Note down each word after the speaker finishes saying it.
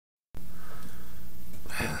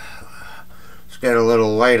get a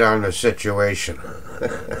little light on the situation.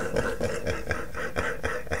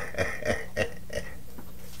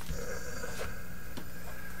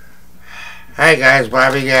 Hi guys,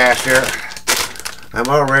 Bobby Gas here. I'm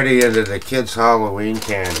already into the kids' Halloween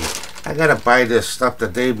candy. I gotta buy this stuff the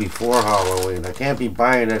day before Halloween. I can't be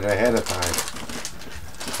buying it ahead of time.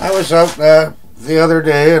 I was out the other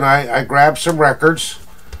day and I grabbed some records,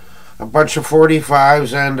 a bunch of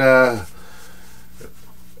 45s and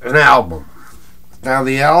an album. Now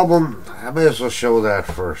the album, I may as well show that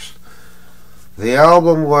first. The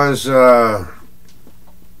album was,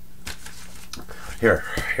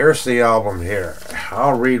 here's the album here.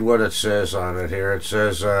 I'll read what it says on it here. It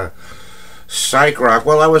says, Psych Rock.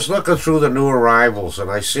 Well, I was looking through the new arrivals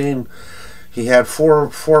and I seen he had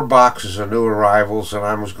four boxes of new arrivals and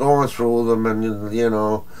I was going through them and, you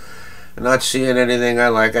know, not seeing anything I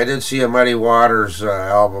like. I did see a Muddy Waters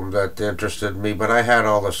album that interested me, but I had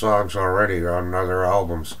all the songs already on other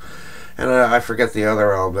albums. And I forget the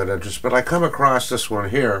other album that interested, but I come across this one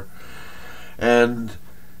here, and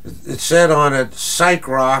it said on it, Psych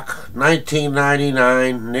Rock,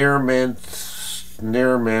 1999, Near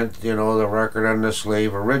Mint, you know, the record on the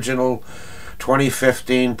sleeve, original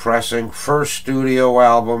 2015 pressing, first studio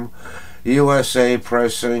album, USA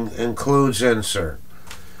pressing, includes insert.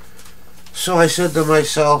 So I said to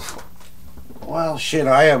myself, well, shit,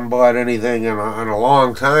 I haven't bought anything in a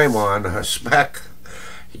long time on a spec.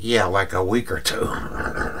 Yeah, like a week or two.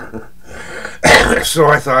 So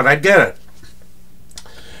I thought I'd get it.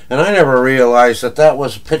 And I never realized that that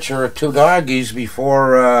was a picture of two doggies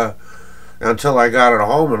before, until I got it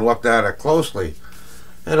home and looked at it closely.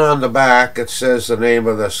 And on the back it says the name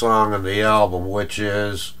of the song on the album, which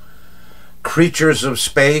is Creatures of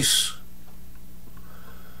Space.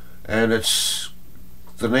 And it's,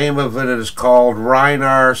 the name of it is called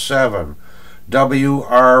Rynar 7.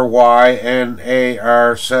 WRYNAR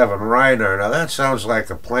 7. Rynar. Now that sounds like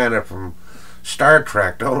a planet from Star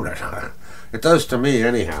Trek, don't it? It does to me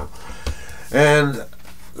anyhow. And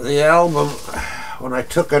the album, when I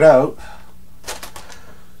took it out,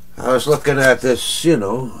 I was looking at this, you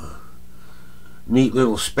know, neat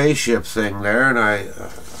little spaceship thing there, and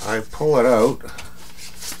I pull it out,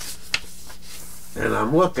 and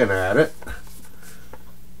I'm looking at it,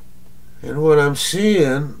 and what I'm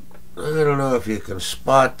seeing, I don't know if you can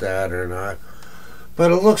spot that or not,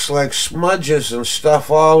 but it looks like smudges and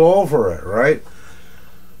stuff all over it, right?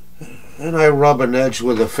 And I rub an edge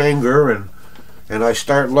with a finger, and I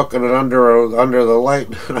start looking at under the light,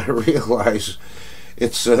 and I realize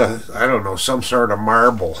it's, I don't know, some sort of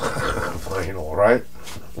marble vinyl, right?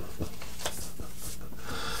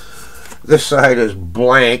 This side is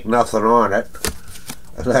blank, nothing on it.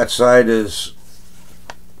 And that side is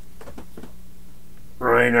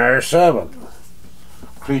Rynar 7,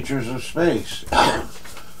 Creatures of Space.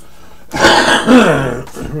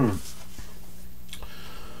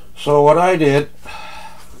 So what I did,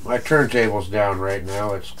 my turntable's down right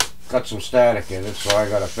now. It's got some static in it, so I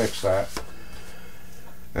gotta fix that.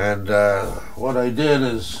 And what I did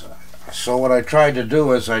is, so what I tried to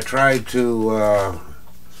do is I tried to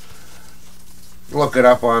look it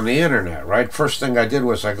up on the internet, right? First thing I did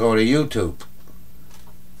was I go to YouTube.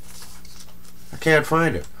 I can't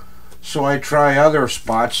find it. So I try other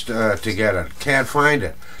spots to get it. Can't find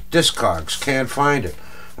it. Discogs, can't find it.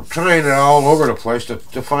 I'm trying it all over the place to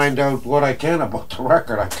find out what I can about the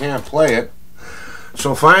record. I can't play it.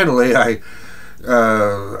 So finally I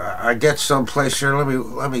get someplace here.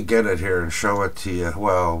 Let me get it here and show it to you.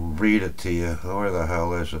 Well, read it to you. Where the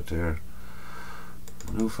hell is it there?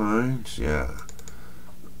 New finds? Yeah.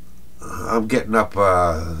 I'm getting up,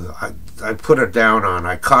 I put it down on,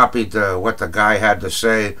 I copied what the guy had to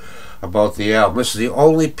say about the album. This is the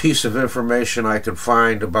only piece of information I could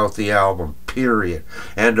find about the album, period,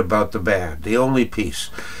 and about the band. The only piece.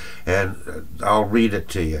 And I'll read it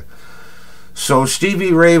to you. So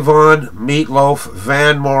Stevie Ray Vaughan, Meatloaf,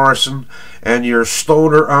 Van Morrison, and your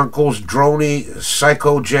stoner uncle's droney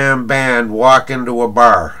psycho jam band walk into a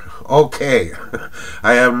bar. Okay,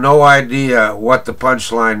 I have no idea what the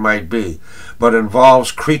punchline might be, but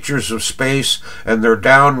involves Creatures of Space and their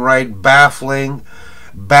downright baffling,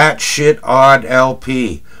 batshit odd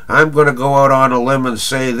LP. I'm going to go out on a limb and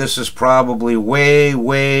say this is probably way,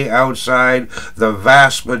 way outside the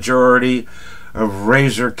vast majority of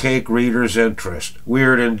Razor Cake readers' interest.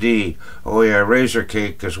 Weird indeed. Oh yeah, Razor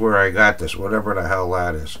Cake is where I got this, whatever the hell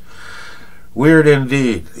that is. Weird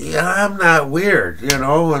indeed. Yeah, I'm not weird, you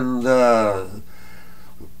know, and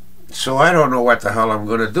so I don't know what the hell I'm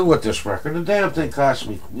going to do with this record. The damn thing cost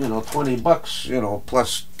me, $20,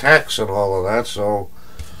 plus tax and all of that, so,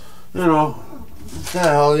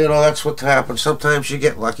 Hell, you know, that's what happens. Sometimes you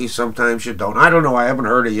get lucky, sometimes you don't. I don't know. I haven't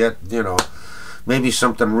heard it yet. You know, maybe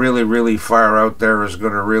something really, really far out there is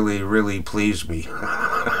going to really, really please me.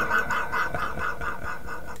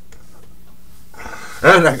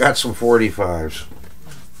 And I got some 45s.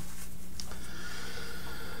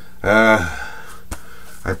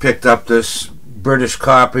 I picked up this British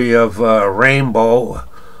copy of Rainbow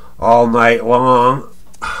All Night Long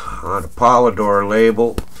on a Polydor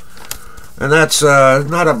label. And that's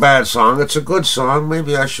not a bad song. It's a good song.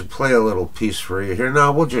 Maybe I should play a little piece for you here.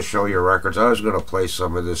 No, we'll just show you records. I was going to play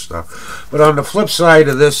some of this stuff. But on the flip side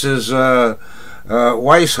of this is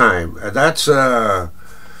Weissheim. That's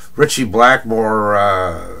Ritchie Blackmore,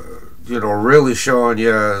 you know, really showing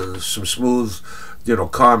you some smooth, you know,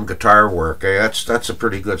 calm guitar work. That's a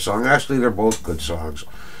pretty good song. Actually, they're both good songs.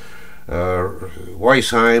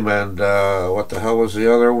 Weissheim and what the hell was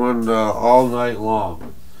the other one? All Night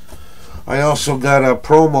Long. I also got a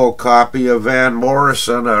promo copy of Van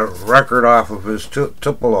Morrison, a record off of his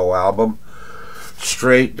Tupelo album,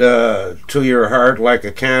 Straight to Your Heart Like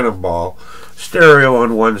a Cannonball. Stereo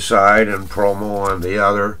on one side and promo on the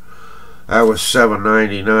other. That was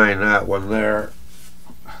 $7.99, that one there.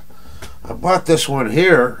 I bought this one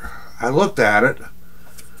here. I looked at it.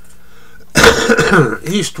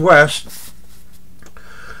 East-West,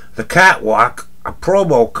 The Catwalk, a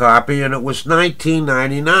promo copy, and it was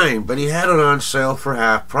 $19.99, but he had it on sale for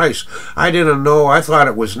half price. I didn't know. I thought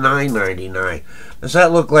it was $9.99. Does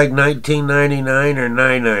that look like $19.99 or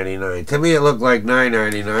 $9.99? To me, it looked like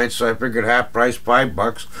 $9.99, so I figured half price,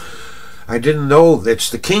 $5. I didn't know it's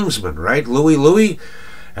the Kingsmen, right? Louie Louie.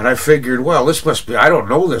 And I figured, well, this must be, I don't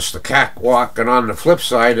know this, The Catwalk, and on the flip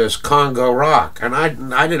side is Conga Rock. And I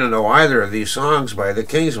didn't know either of these songs by the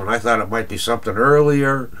Kingsmen. I thought it might be something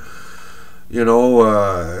earlier. You know,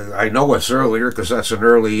 I know it's earlier because that's an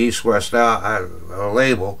early East-West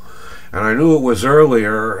label. And I knew it was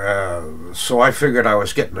earlier, so I figured I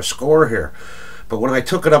was getting a score here. But when I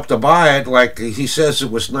took it up to buy it, like he says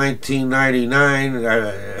it was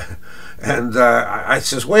 $19.99, and I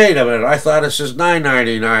says, wait a minute, I thought it says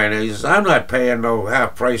 $9.99. And he says, I'm not paying no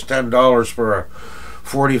half price, $10 for a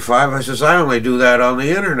 45. I says, I only do that on the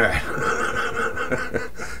internet.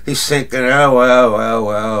 He's thinking, oh,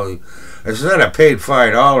 well. I said, I paid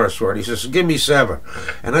 $5 for it. He says, give me $7.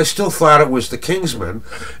 And I still thought it was the Kingsmen.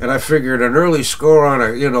 And I figured an early score on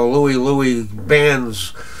a, you know, Louie Louie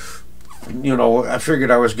band's, you know, I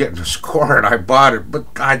figured I was getting a score and I bought it.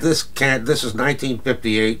 But this is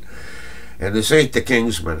 1958. And this ain't the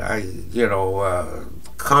Kingsmen.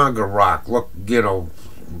 Conga Rock, look, you know,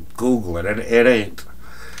 Google it. It ain't.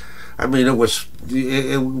 I mean,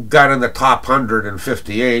 it got in the top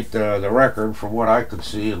 158, the record, from what I could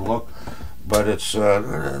see and look. But it's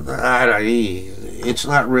not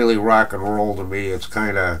really rock and roll to me. It's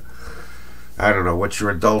kind of, I don't know, what your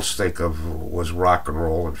adults think of was rock and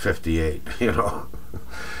roll in 58, you know.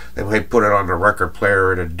 They might put it on the record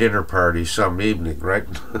player at a dinner party some evening, right?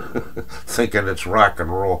 Thinking it's rock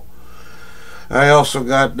and roll. I also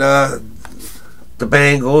got the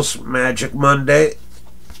Bangles, Magic Monday.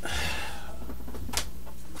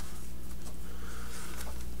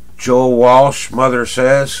 Joe Walsh, Mother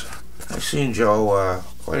Says. I've seen Joe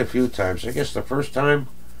quite a few times. I guess the first time,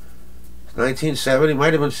 1970,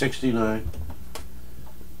 might have been 69.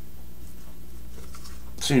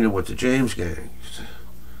 Seen him with the James Gang.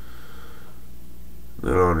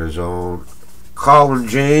 Then on his own. Colin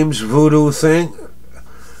James, Voodoo Thing.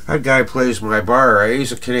 That guy plays my bar, right?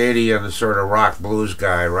 He's a Canadian sort of rock blues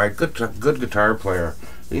guy, right? Good guitar player.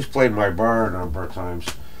 He's played my bar a number of times.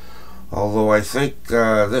 Although I think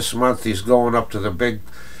this month he's going up to the big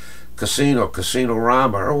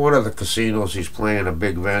Casino-Rama, or one of the casinos. He's playing a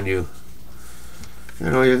big venue. You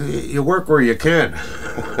know, you work where you can.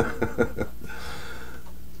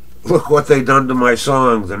 Look what they done to my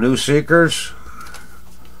song, The New Seekers.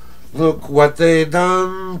 Look what they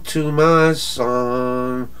done to my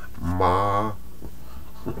song, Ma.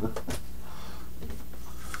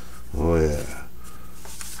 Oh yeah.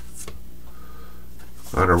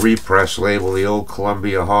 On a repress label, the old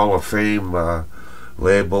Columbia Hall of Fame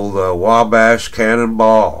labeled Wabash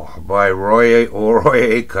Cannonball by Roy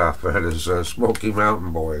Acuff and his Smoky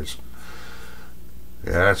Mountain Boys.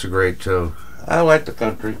 Yeah, that's a great tune. I like the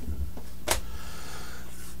country.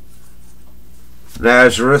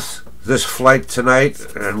 Nazareth, This Flight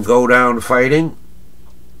Tonight, and Go Down Fighting.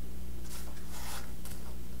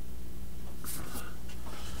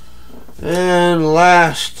 And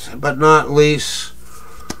last but not least,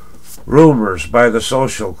 Rumors by the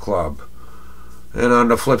Social Club. And on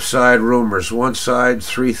the flip side, Rumors. One side,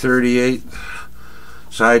 338.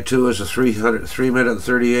 Side 2 is a 3-minute and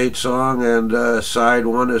 38 song, and side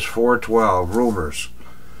 1 is 412, Rumors.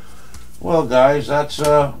 Well, guys, that's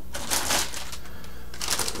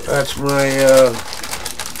my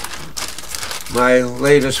my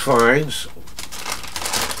latest finds.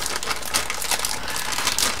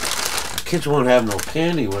 The kids won't have no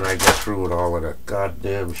candy when I get through with all of that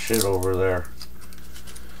goddamn shit over there.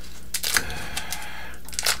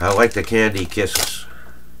 I like the candy kisses.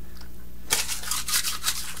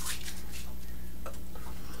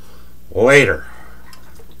 Later.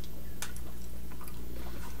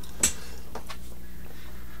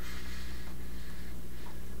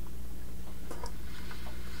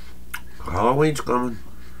 Halloween's coming.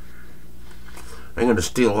 I'm going to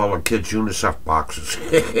steal all the kids' UNICEF boxes.